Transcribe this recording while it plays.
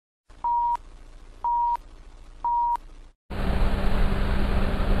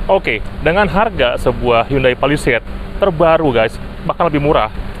Oke, dengan harga sebuah Hyundai Palisade terbaru guys, bahkan lebih murah,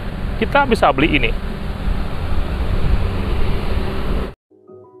 kita bisa beli ini.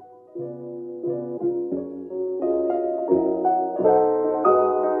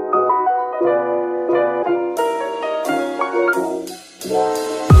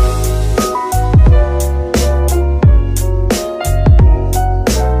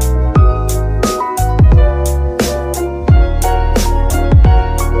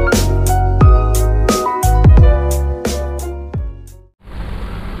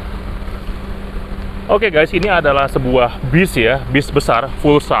 Oke guys, ini adalah sebuah bis ya, bis besar,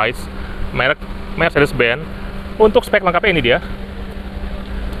 full size, merek Mercedes-benz. Untuk spek lengkapnya ini dia.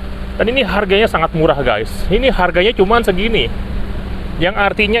 Dan ini harganya sangat murah guys. Ini harganya cuman segini. Yang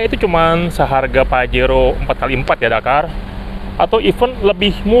artinya itu cuman seharga Pajero 4x4 ya Dakar. Atau even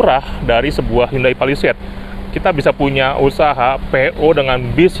lebih murah dari sebuah Hyundai Palisade. Kita bisa punya usaha PO dengan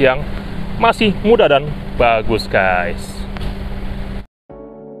bis yang masih muda dan bagus guys.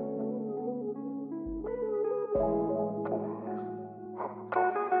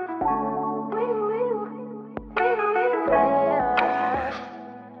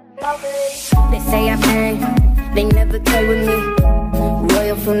 They say I bang, they never play with me.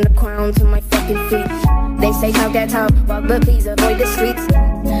 Royal from the crown to my fucking feet. They say talk that talk, walk but please avoid the streets.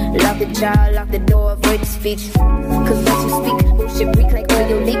 Lock the jaw, lock the door, avoid the speech. Cause once you speak, bullshit break like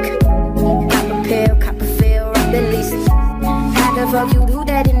oil leak. Cop a pill, cop a feel, rock the least. How the fuck you do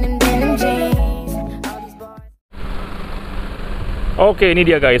that in them denim jeans? All these bars. Oke, ini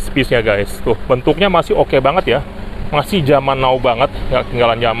dia guys, bisnya guys. Tuh, bentuknya masih oke banget ya. Masih zaman now banget, nggak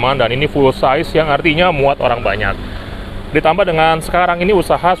ketinggalan zaman, dan ini full size yang artinya muat orang banyak. Ditambah dengan sekarang ini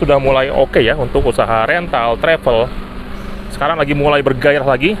usaha sudah mulai oke ya untuk usaha rental, travel. Sekarang lagi mulai bergairah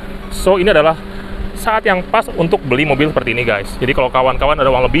lagi. So ini adalah saat yang pas untuk beli mobil seperti ini guys. Jadi kalau kawan-kawan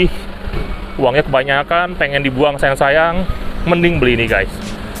ada uang lebih, uangnya kebanyakan, pengen dibuang sayang-sayang, mending beli ini guys.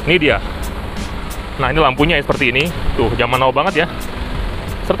 Ini dia. Nah ini lampunya ya, seperti ini. Tuh zaman now banget ya.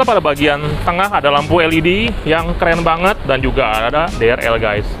 Serta pada bagian tengah ada lampu LED yang keren banget dan juga ada DRL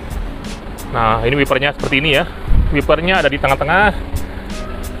guys. Nah ini wipernya seperti ini ya. Wipernya ada di tengah-tengah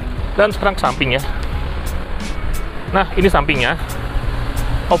dan sekarang ke samping ya. Nah ini sampingnya.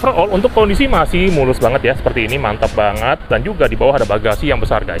 Overall untuk kondisi masih mulus banget ya, seperti ini, mantap banget. Dan juga di bawah ada bagasi yang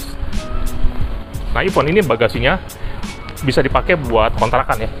besar guys. Nah iPhone ini bagasinya bisa dipakai buat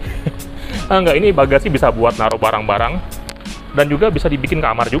kontrakan ya. Enggak, ini bagasi bisa buat naruh barang-barang. Dan juga bisa dibikin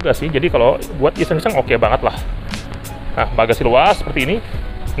kamar juga sih. Jadi kalau buat iseng-iseng oke banget lah. Nah, bagasi luas seperti ini.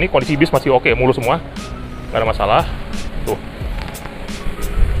 Ini kondisi bis masih oke, mulus semua. Nggak ada masalah. Tuh.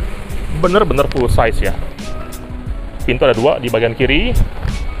 Bener-bener full size ya. Pintu ada 2 di bagian kiri.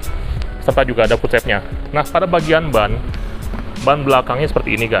 Serta juga ada footstep-nya. Nah, pada bagian ban belakangnya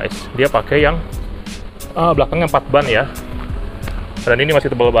seperti ini guys. Dia pakai yang belakangnya 4 ban ya. Dan ini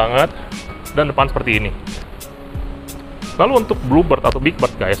masih tebal banget. Dan depan seperti ini. Lalu untuk Bluebird atau Big Bird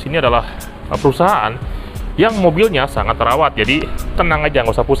guys, ini adalah perusahaan yang mobilnya sangat terawat, jadi tenang aja,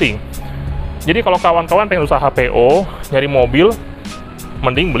 nggak usah pusing. Jadi kalau kawan-kawan pengen usaha PO, nyari mobil,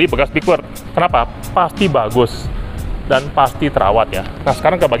 mending beli bekas Big Bird. Kenapa? Pasti bagus dan pasti terawat ya. Nah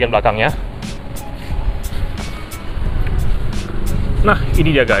sekarang ke bagian belakangnya. Nah ini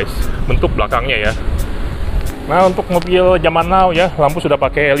dia guys, bentuk belakangnya ya. Nah untuk mobil zaman now ya, lampu sudah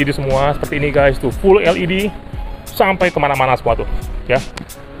pakai LED semua, seperti ini guys, tuh full LED. Sampai kemana-mana semua tuh ya.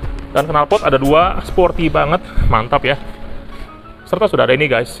 Dan knalpot ada 2, sporty banget, mantap ya. Serta sudah ada ini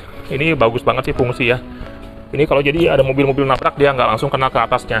guys, ini bagus banget sih fungsi ya. Ini kalau jadi ada mobil-mobil nabrak, dia nggak langsung kena ke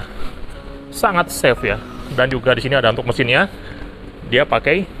atasnya, sangat safe ya. Dan juga di sini ada untuk mesinnya, dia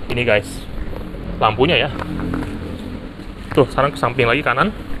pakai ini guys, lampunya ya. Tuh sekarang ke samping lagi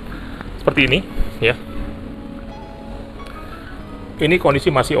kanan, seperti ini ya. Ini kondisi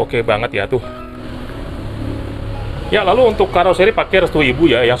masih oke banget ya tuh. Ya, lalu untuk karoseri pakai restu ibu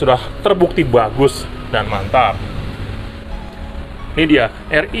ya, yang sudah terbukti bagus dan mantap. Ini dia,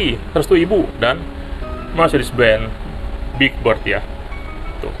 RI, restu ibu, dan Mercedes-benz Big Bird ya.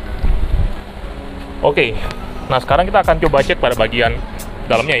 Tuh. Oke, nah sekarang kita akan coba cek pada bagian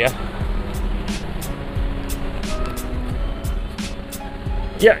dalamnya ya.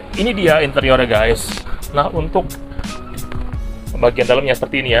 Ya, ini dia interiornya guys. Nah, untuk bagian dalamnya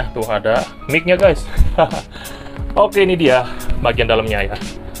seperti ini ya. Tuh ada mic-nya guys. Oke, ini dia bagian dalamnya ya.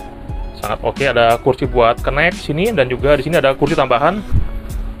 Sangat oke, ada kursi buat connect sini, dan juga di sini ada kursi tambahan.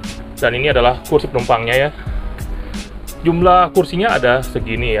 Dan ini adalah kursi penumpangnya ya. Jumlah kursinya ada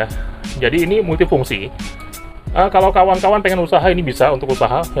segini ya. Jadi ini multifungsi. Kalau kawan-kawan pengen usaha, ini bisa untuk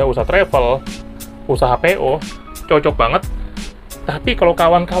usaha ya, usaha travel, usaha PO, cocok banget. Tapi kalau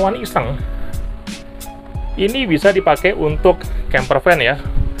kawan-kawan iseng, ini bisa dipakai untuk camper van ya.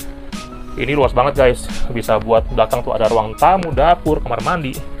 Ini luas banget guys, bisa buat belakang tuh ada ruang tamu, dapur, kamar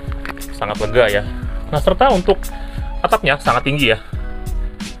mandi. Sangat lega ya. Nah, serta untuk atapnya sangat tinggi ya.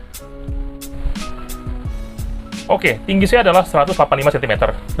 Oke, tinggi saya adalah 185 cm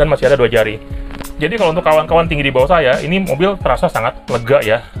dan masih ada 2 jari. Jadi kalau untuk kawan-kawan tinggi di bawah saya, ini mobil terasa sangat lega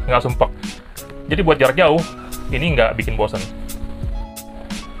ya, nggak sumpek. Jadi buat jarak jauh, ini nggak bikin bosan.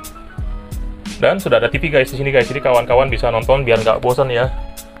 Dan sudah ada TV guys di sini guys, jadi kawan-kawan bisa nonton biar nggak bosan ya.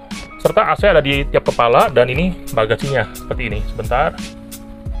 Serta AC ada di tiap kepala dan ini bagasinya seperti ini. Sebentar.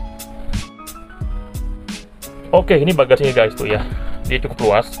 Oke, ini bagasinya guys tuh ya. Dia cukup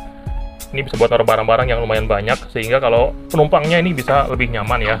luas. Ini bisa buat naruh barang-barang yang lumayan banyak sehingga kalau penumpangnya ini bisa lebih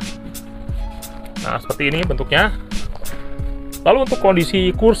nyaman ya. Nah, seperti ini bentuknya. Lalu untuk kondisi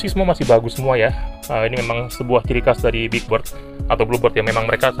kursi semua masih bagus semua ya. Ini memang sebuah ciri khas dari Bluebird atau Bluebird ya. Memang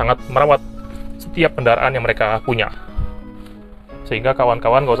mereka sangat merawat setiap kendaraan yang mereka punya. Sehingga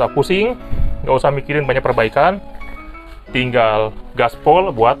kawan-kawan nggak usah pusing, nggak usah mikirin banyak perbaikan. Tinggal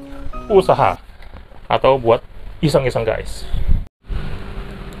gaspol buat usaha atau buat iseng-iseng guys.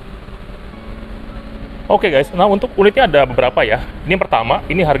 Oke guys, nah untuk unitnya ada beberapa ya. Ini yang pertama,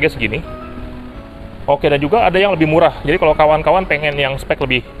 ini harganya segini. Oke, dan juga ada yang lebih murah. Jadi kalau kawan-kawan pengen yang spek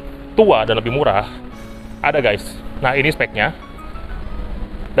lebih tua dan lebih murah, ada guys. Nah, ini speknya.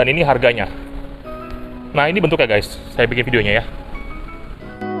 Dan ini harganya. Nah, ini bentuknya guys. Saya bikin videonya ya.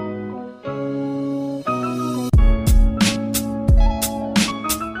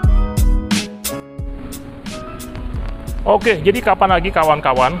 Oke, jadi kapan lagi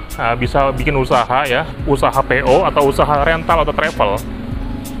kawan-kawan bisa bikin usaha ya, usaha PO atau usaha rental atau travel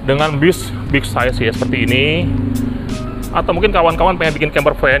dengan bis big size ya seperti ini. Atau mungkin kawan-kawan pengen bikin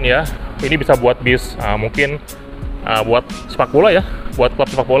camper van ya, ini bisa buat bis, mungkin buat sepak bola ya, buat klub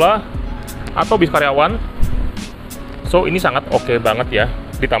sepak bola atau bis karyawan. So ini sangat oke banget ya,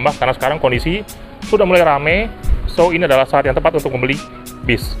 ditambah karena sekarang kondisi sudah mulai rame, so ini adalah saat yang tepat untuk membeli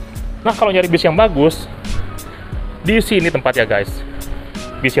bis. Nah, kalau nyari bis yang bagus, di sini tempatnya guys.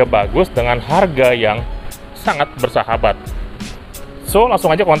 Bisa bagus dengan harga yang sangat bersahabat. So langsung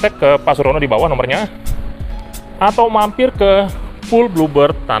aja kontak ke Pak Surono di bawah nomornya, atau mampir ke full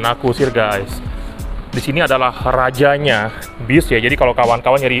Bluebird Tanah Kusir guys. Di sini adalah rajanya bis ya. Jadi kalau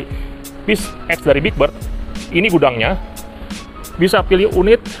kawan-kawan nyari bis X dari Bluebird, ini gudangnya. Bisa pilih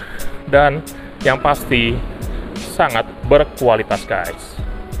unit dan yang pasti sangat berkualitas guys.